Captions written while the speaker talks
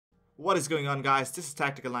What is going on, guys? This is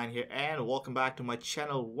Tactical Line here and welcome back to my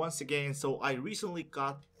channel once again. So I recently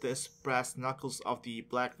got this brass knuckles of the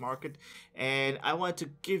black market and I wanted to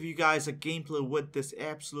give you guys a gameplay with this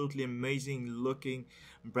absolutely amazing looking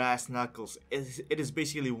brass knuckles. It is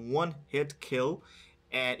basically one hit kill.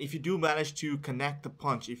 And if you do manage to connect the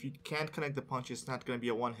punch, if you can't connect the punch, it's not going to be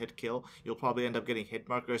a one-hit kill. You'll probably end up getting hit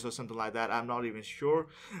markers or something like that. I'm not even sure.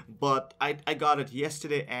 But I got it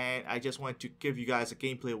yesterday, and I just wanted to give you guys a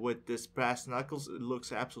gameplay with this brass knuckles. It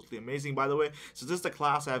looks absolutely amazing, by the way. So this is the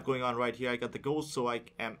class I have going on right here. I got the ghost, so I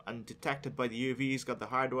am undetected by the UAVs. Got the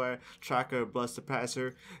hardware, tracker, blast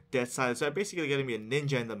suppressor, dead silence. So I'm basically getting me a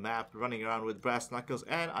ninja in the map, running around with brass knuckles.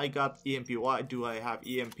 And I got EMP. Why do I have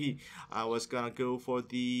EMP? I was going to go for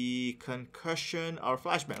the concussion or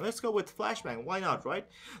flashbang. Let's go with flashbang. Why not, right?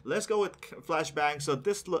 Let's go with flashbang. So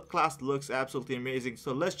this class looks absolutely amazing.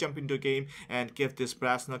 So let's jump into a game and give this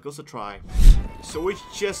brass knuckles a try. So we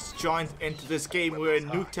just joined into this game. We're in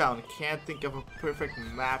Nuketown. Can't think of a perfect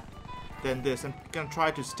map than this. I'm gonna try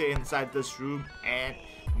to stay inside this room and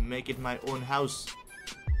make it my own house.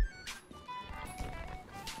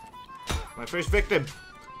 My first victim.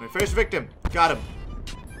 My first victim. Got him.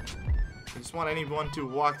 I just want anyone to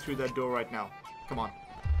walk through that door right now. Come on.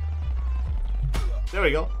 There we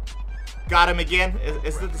go. Got him again.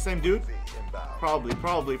 Is it the same dude? Probably.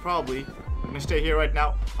 I'm gonna stay here right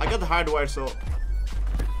now. I got the hardwire, so...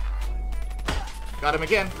 Got him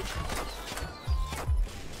again.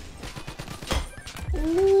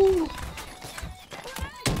 Ooh.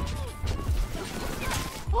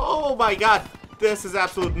 Oh my god. This is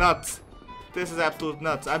absolute nuts. This is absolute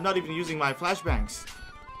nuts. I'm not even using my flashbangs.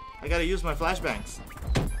 I gotta use my flashbangs.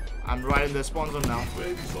 I'm right in the spawn zone now.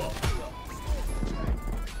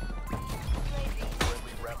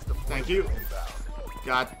 Thank you.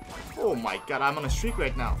 God. Oh my god, I'm on a streak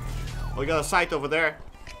right now. We got a sight over there.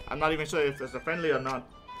 I'm not even sure if it's a friendly or not.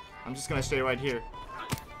 I'm just gonna stay right here.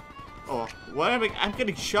 Oh, what am I? I'm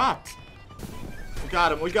getting shot. We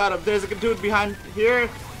got him. We got him. There's a dude behind here.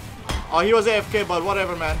 Oh, he was AFK, but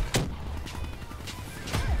whatever, man.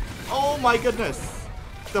 Oh my goodness.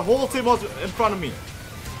 The whole team was in front of me.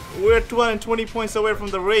 We're 220 points away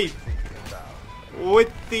from the raid with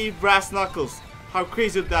the brass knuckles. How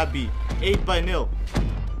crazy would that be? 8-0.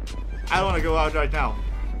 I don't want to go out right now.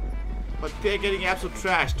 But they're getting absolute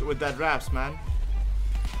trashed with that raps, man.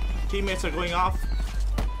 Teammates are going off.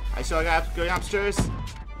 I saw a guy going upstairs.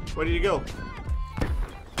 Where did he go?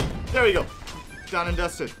 There we go. Done and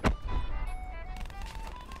dusted.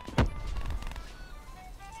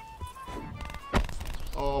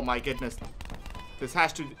 Oh my goodness. This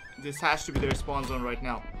has to be their spawn zone right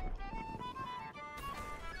now.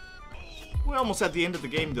 We're almost at the end of the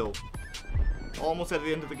game though. Almost at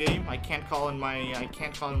the end of the game. I can't call in my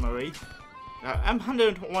raid. I'm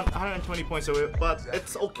 120 points away, but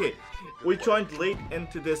it's okay. We joined late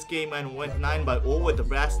into this game and went 9-0 with the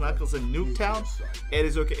brass knuckles in Nuketown. It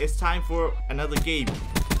is okay. It's time for another game.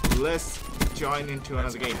 Let's join into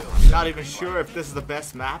another game. Not even sure if this is the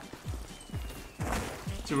best map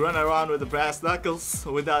to run around with the brass knuckles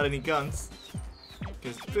without any guns,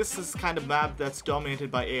 because this is kind of map that's dominated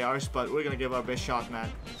by ARs, but we're gonna give our best shot, man.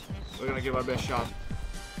 We're gonna give our best shot.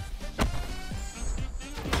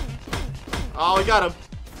 Oh, we got him.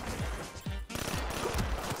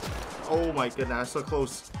 Oh my goodness, so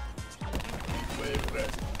close.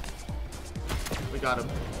 We got him.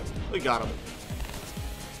 We got him.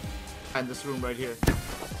 And this room right here.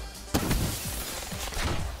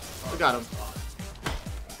 We got him.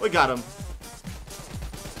 We got him.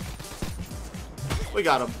 We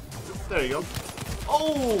got him. There you go.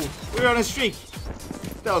 Oh, we're on a streak.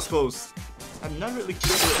 That was close. I'm not really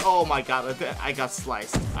clear. Oh my god, I got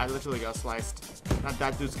sliced. I literally got sliced. Not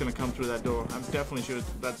that dude's gonna come through that door. I'm definitely sure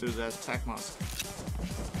that dude has attack mask.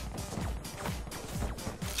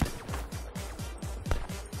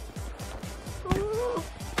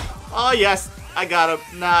 Oh yes, I got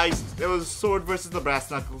him. Nice. It was sword versus the brass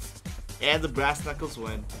knuckles. And the brass knuckles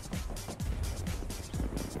win.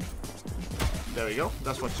 There we go.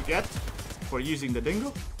 That's what you get for using the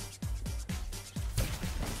dingo.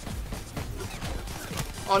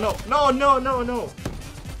 Oh no. No.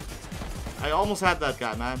 I almost had that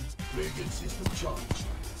guy, man.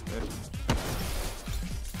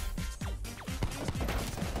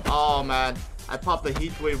 Oh man. I popped the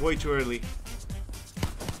heat wave way too early.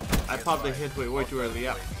 Way too early,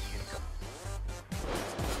 yeah.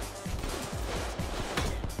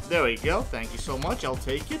 There we go. Thank you so much. I'll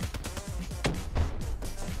take it.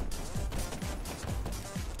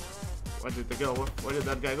 Where did they go? Where did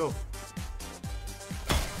that guy go?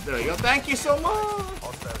 There we go. Thank you so much.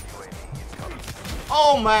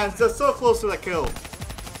 Oh man, that's so close to that kill.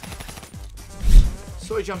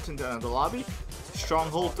 So he jumped into the lobby.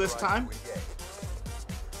 Stronghold this time.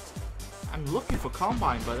 I'm looking for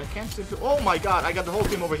Combine, but I can't seem to. Oh my god, I got the whole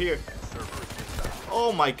team over here.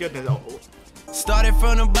 Oh my goodness. Oh. Started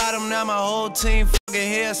from the bottom, now my whole team fucking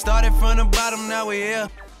here. Started from the bottom, now we here.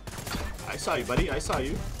 I saw you, buddy. I saw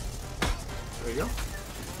you. There you go.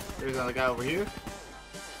 There's another guy over here.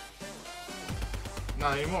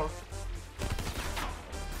 Not anymore.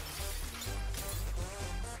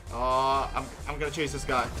 I'm gonna chase this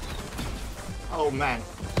guy. Oh man,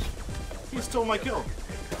 he stole my kill.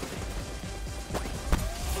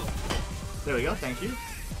 There we go. Thank you.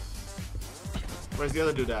 Where's the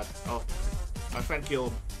other dude at? Oh, my friend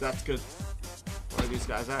killed him. That's good. Where are these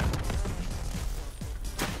guys at?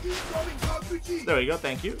 There we go.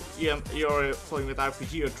 Thank you. Yeah, you're playing with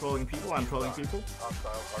RPG. You're trolling people. I'm trolling people.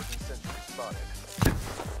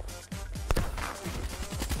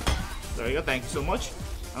 There we go. Thank you so much.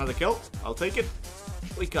 Another kill. I'll take it.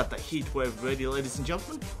 We got the heat wave ready, ladies and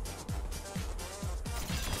gentlemen.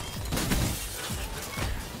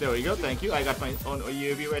 There we go. Thank you. I got my own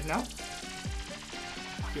UAV right now.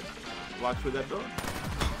 Walk through that door.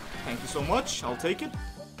 Thank you so much. I'll take it.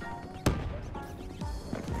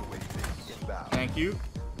 Thank you.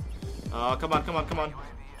 Come on, come on, come on.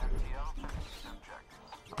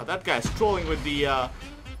 That guy's trolling with the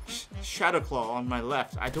Shadow Claw on my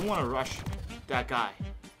left. I don't want to rush that guy.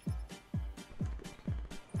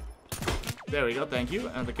 There we go, thank you.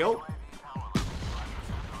 Another kill.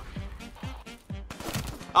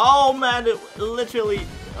 Oh man, it literally...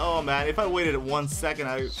 Oh man, if I waited 1 second,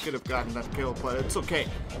 I could have gotten that kill, but it's okay.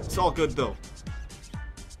 It's all good though.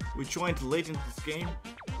 We joined late into this game.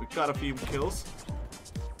 We got a few kills.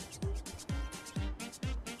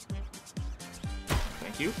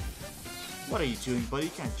 Thank you. What are you doing, buddy?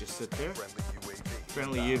 You can't just sit there.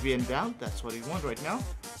 Friendly UAV inbound. That's what we want right now.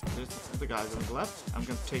 There's the guys on the left. I'm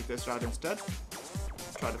gonna take this route instead.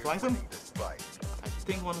 Try to flank them. I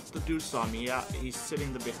think one of the dudes saw me. Yeah, he's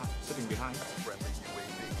sitting behind.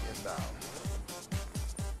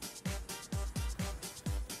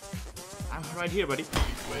 I'm right here, buddy.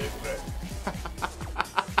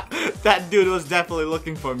 That dude was definitely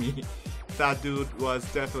looking for me. That dude was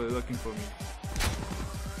definitely looking for me.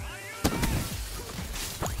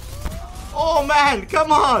 Oh man,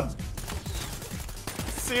 come on!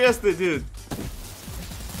 Seriously, dude.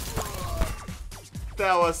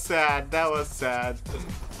 That was sad. That was sad.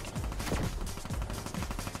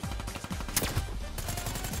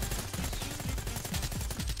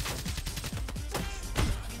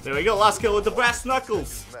 There we go. Last kill with the brass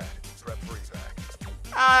knuckles.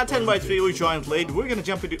 10 by 3. We joined late. We're gonna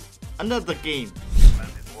jump into another game.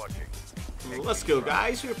 Let's go,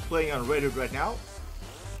 guys. We're playing on Reddit right now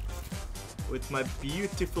with my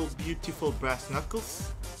beautiful, beautiful brass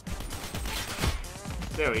knuckles.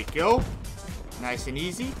 There we go. Nice and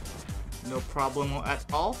easy. No problem at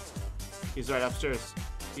all. He's right upstairs.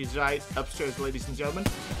 He's right upstairs, ladies and gentlemen.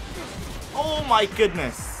 Oh my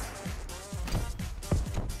goodness.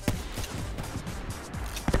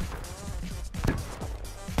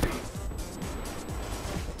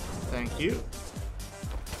 Thank you.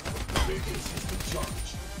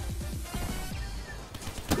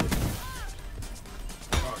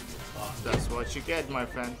 That's what you get, my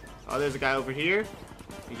friend. Oh, there's a guy over here.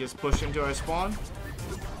 He just pushed into our spawn.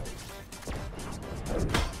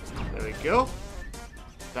 There we go.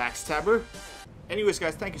 Backstabber. Anyways,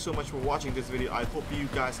 guys, thank you so much for watching this video. I hope you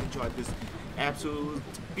guys enjoyed this absolute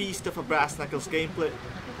beast of a brass knuckles gameplay.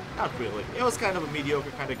 Not really. It was kind of a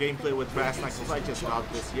mediocre kind of gameplay with brass knuckles. I just got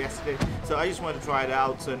this yesterday, so I just wanted to try it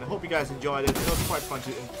out. And I hope you guys enjoyed it. It was quite fun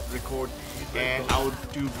to record, and I'll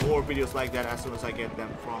do more videos like that as soon as I get them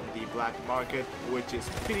from the black market, which is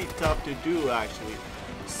pretty tough to do actually.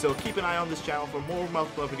 So keep an eye on this channel for more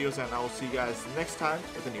multiplayer videos, and I will see you guys next time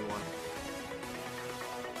with a new one.